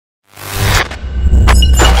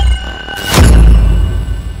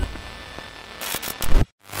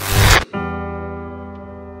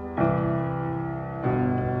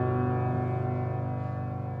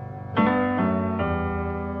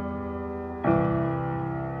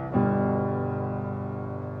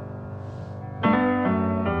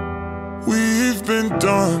we've been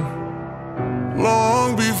done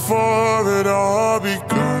long before it all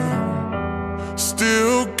begun.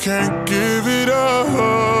 Still can't give it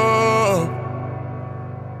up.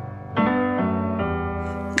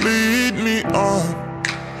 Lead me on,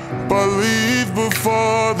 but leave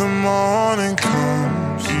before the morning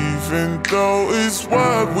comes. Even though it's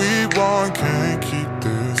what we want, can't keep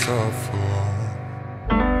this up for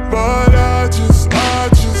long. But I just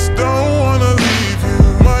don't wanna leave you.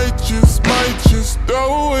 Might just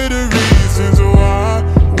throw away the reasons why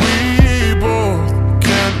we both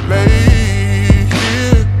can't lay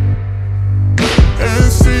here.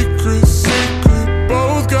 And secret,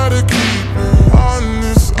 both gotta keep it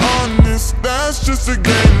honest. That's just a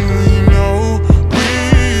game we know we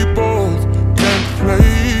both can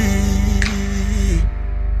play.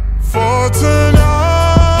 For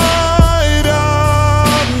tonight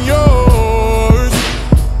I'm yours,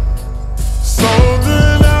 so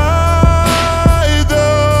deny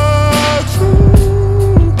the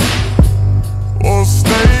truth, or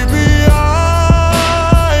stay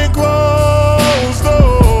behind closed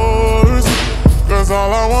doors. 'Cause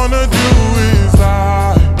all I wanna do is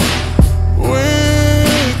lie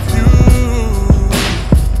with you,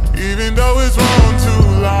 even though it's wrong to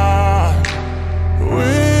lie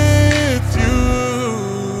with you.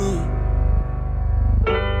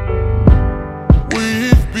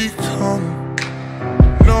 We've become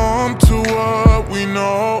numb to what we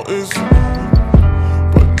know is wrong,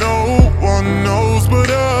 but no one knows but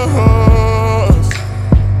us.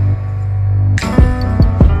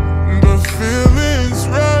 The feelings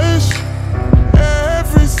rush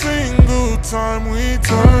every single time we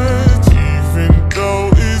touch. Even though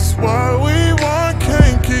it's what we want,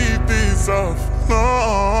 can't keep this up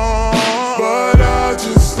long. But I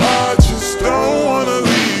just don't wanna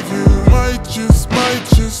leave you. Might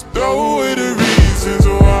just throw away the reasons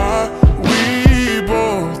why we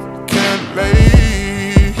both can't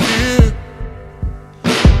lay here.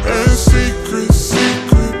 And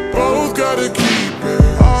secret, both gotta keep it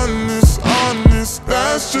honest.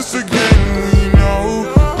 That's just a game we know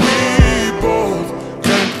we both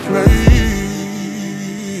can play.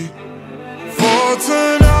 For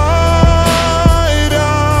tonight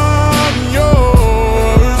I'm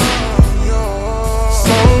yours,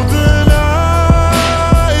 so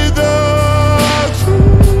deny the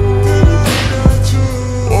truth,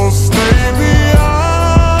 or stay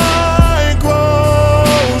behind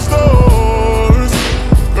closed doors.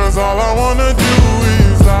 'Cause all I wanna do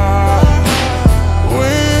is lie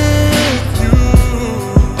with you.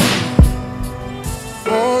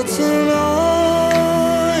 For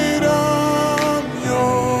tonight I'm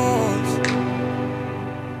yours,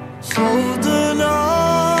 so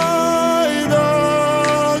deny the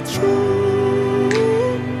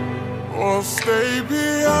truth, or stay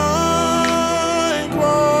behind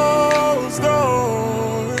closed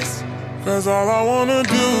doors. 'Cause all I wanna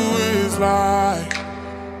do is lie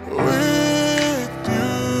with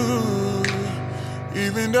you,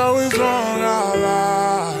 even though it's wrong, I'll lie.